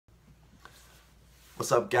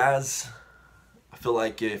What's up, guys? I feel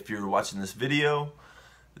like if you're watching this video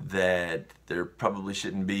that there probably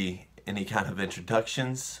shouldn't be any kind of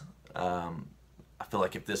introductions. I feel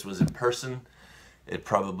like if this was in person, it'd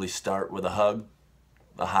probably start with a hug,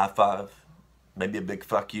 a high five, maybe a big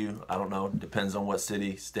fuck you. I don't know. Depends on what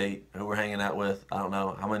city, state, who we're hanging out with. I don't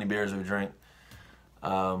know how many beers we drink.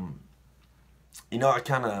 You know, I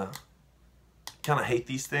kind of hate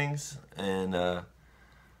these things, and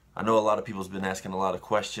I know a lot of people's been asking a lot of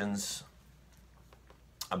questions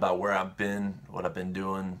about where I've been, what I've been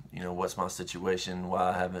doing, you know, what's my situation, why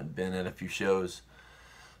I haven't been at a few shows.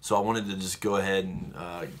 So I wanted to just go ahead and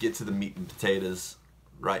get to the meat and potatoes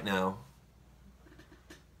right now.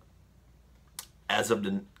 As of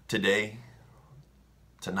today,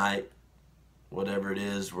 tonight, whatever it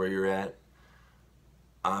is, where you're at,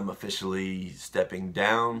 I'm officially stepping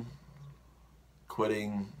down,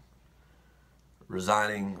 quitting,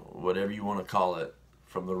 resigning, whatever you want to call it,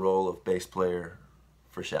 from the role of bass player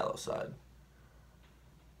for Shallow Side.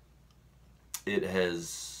 It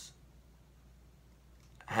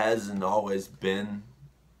hasn't always been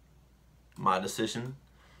my decision.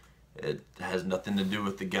 It has nothing to do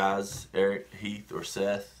with the guys, Eric, Heath, or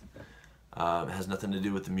Seth. It has nothing to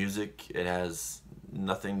do with the music. It has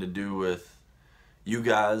nothing to do with you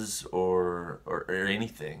guys or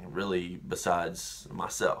anything really besides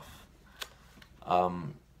myself.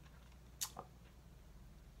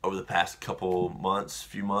 Over the past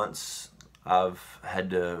few months, I've had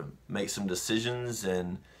to make some decisions,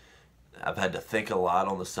 and I've had to think a lot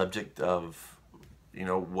on the subject of, you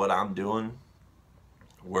know, what I'm doing,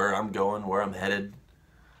 where I'm going, where I'm headed,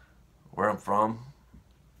 where I'm from.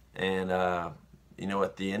 And you know,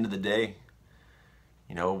 at the end of the day,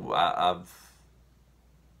 you know, I've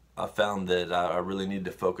found that I really need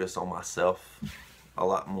to focus on myself a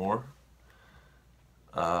lot more.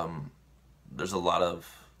 There's a lot of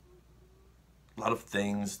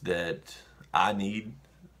things that I need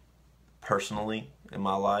personally in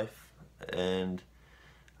my life, and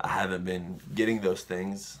I haven't been getting those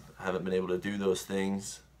things. I haven't been able to do those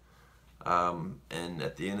things, and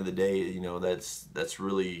at the end of the day, you know, that's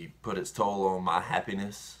really put its toll on my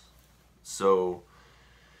happiness. So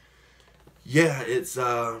yeah, it's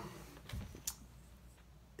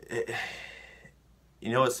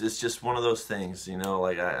you know, it's just one of those things, you know,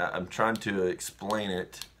 like I'm trying to explain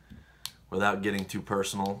it without getting too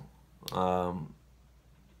personal. And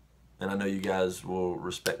I know you guys will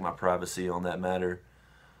respect my privacy on that matter.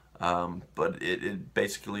 But it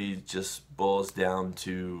basically just boils down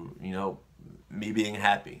to, you know, me being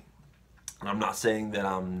happy. And I'm not saying that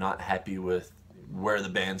I'm not happy with where the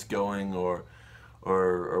band's going or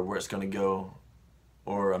where it's going to go,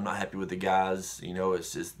 or I'm not happy with the guys. You know,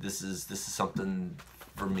 it's just this is something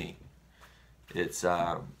for me. It's you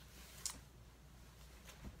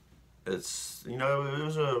know, it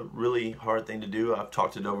was a really hard thing to do. I've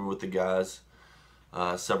talked it over with the guys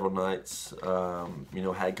several nights. You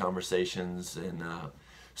know, had conversations, and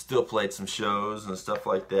still played some shows and stuff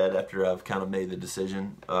like that after I've kind of made the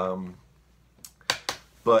decision.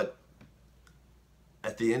 But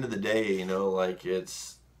at the end of the day, you know, like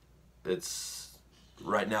it's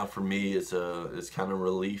right now for me, it's kind of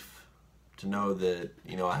relief to know that,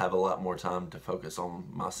 you know, I have a lot more time to focus on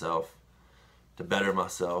myself, to better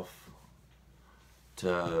myself,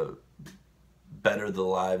 to better the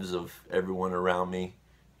lives of everyone around me.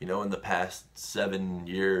 You know, in the past 7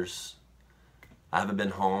 years, I haven't been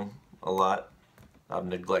home a lot. I've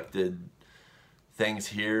neglected things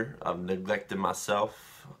here. I've neglected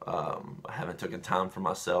myself. I haven't taken time for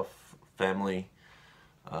myself, family.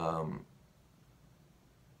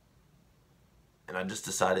 And I just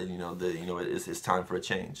decided, you know, that, you know, it's time for a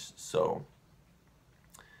change. So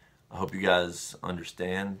I hope you guys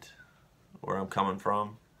understand where I'm coming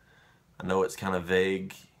from. I know it's kind of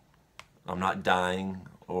vague. I'm not dying,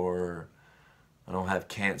 or I don't have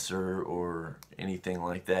cancer or anything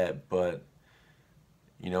like that, but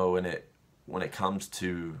you know, when it comes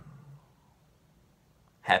to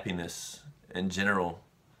happiness in general,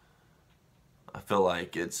 I feel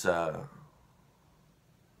like it's you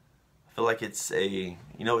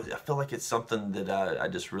know, I feel like it's something that I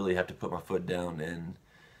just really have to put my foot down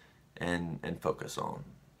and focus on.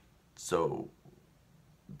 So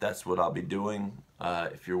that's what I'll be doing.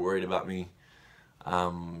 If you're worried about me,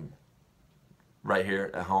 right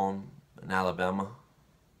here at home in Alabama,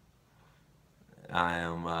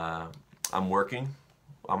 I'm working.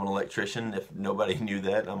 I'm an electrician. If nobody knew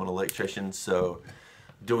that, I'm an electrician. So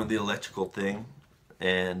doing the electrical thing,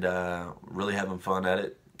 and really having fun at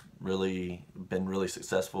it. Really been really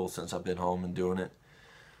successful since I've been home and doing it.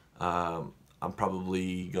 I'm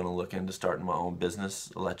probably gonna look into starting my own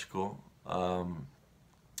business, electrical. I'm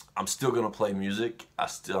still gonna play music.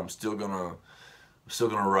 I'm still gonna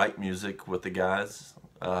write music with the guys.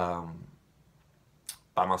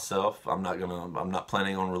 By myself. I'm not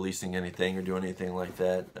planning on releasing anything or doing anything like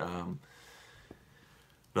that.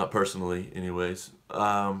 Not personally, anyways.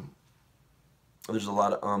 There's a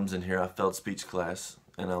lot of ums in here. I failed speech class,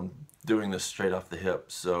 and I'm doing this straight off the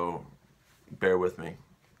hip, so bear with me.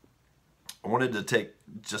 I wanted to take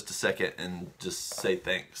just a second and just say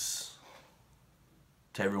thanks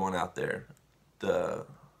to everyone out there, the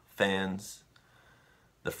fans,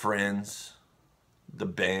 the friends, the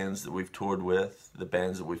bands that we've toured with, the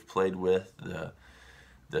bands that we've played with,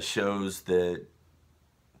 the shows that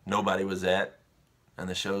nobody was at, and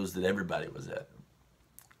the shows that everybody was at.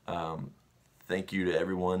 Thank you to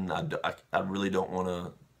everyone. I really don't want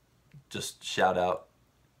to just shout out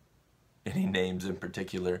any names in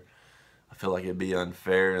particular. I feel like it'd be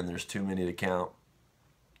unfair, and there's too many to count.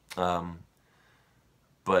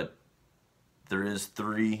 But there is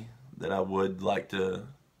 3 that I would like to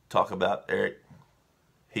talk about: Eric,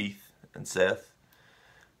 Heath, and Seth.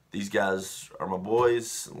 These guys are my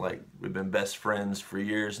boys. Like, we've been best friends for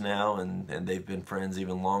years now, and they've been friends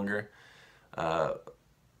even longer.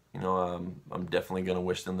 You know, I'm definitely going to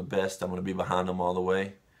wish them the best. I'm going to be behind them all the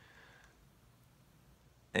way.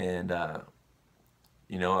 And,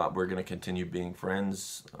 you know, we're going to continue being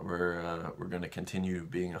friends. We're going to continue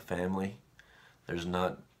being a family. There's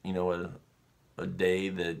not, you know, a day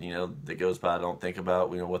that, you know, that goes by I don't think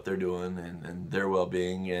about, you know, what they're doing and their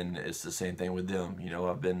well-being, and it's the same thing with them. You know,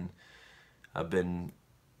 I've been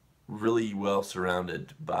really well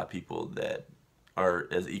surrounded by people that are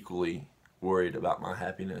as equally worried about my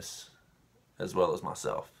happiness as well as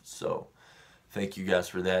myself. So thank you guys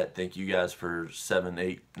for that. Thank you guys for 7,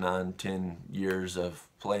 8, 9, 10 years of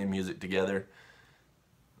playing music together.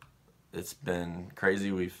 It's been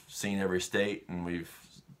crazy. We've seen every state, and we've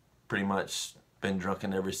pretty much been drunk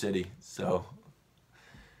in every city. So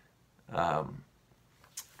I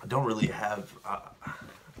don't really have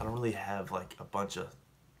like a bunch of,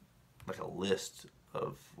 like a list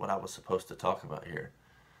of what I was supposed to talk about here.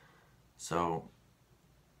 So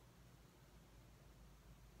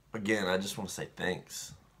again, I just want to say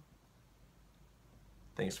thanks.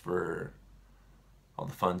 Thanks for all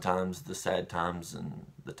the fun times, the sad times, and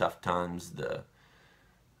the tough times, the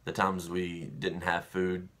times we didn't have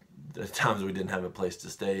food, the times we didn't have a place to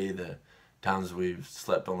stay, the times we've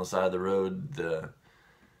slept on the side of the road, the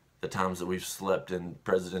times that we've slept in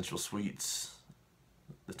presidential suites,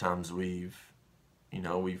 the times we've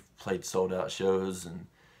played sold out shows. And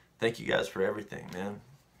thank you guys for everything, man.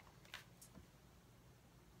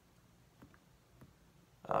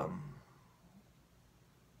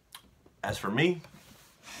 As for me,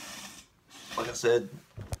 like I said,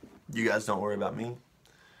 you guys don't worry about me.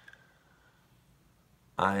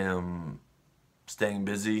 I am staying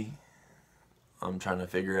busy. I'm trying to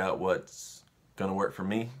figure out what's gonna work for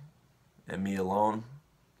me and me alone.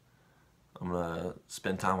 I'm gonna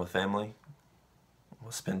spend time with family. I'm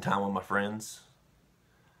gonna spend time with my friends.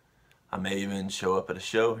 I may even show up at a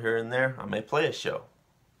show here and there. I may play a show.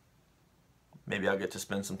 Maybe I'll get to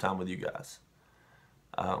spend some time with you guys.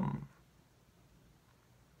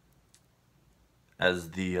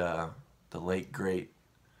 As the late great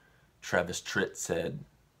Travis Tritt said,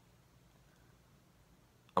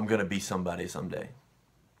 I'm gonna be somebody someday.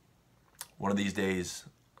 One of these days,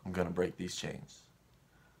 I'm gonna break these chains.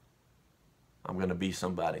 I'm gonna be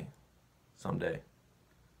somebody someday.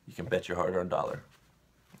 You can bet your hard-earned dollar.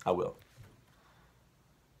 I will.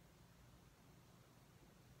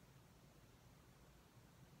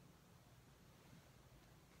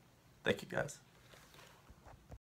 Thank you, guys.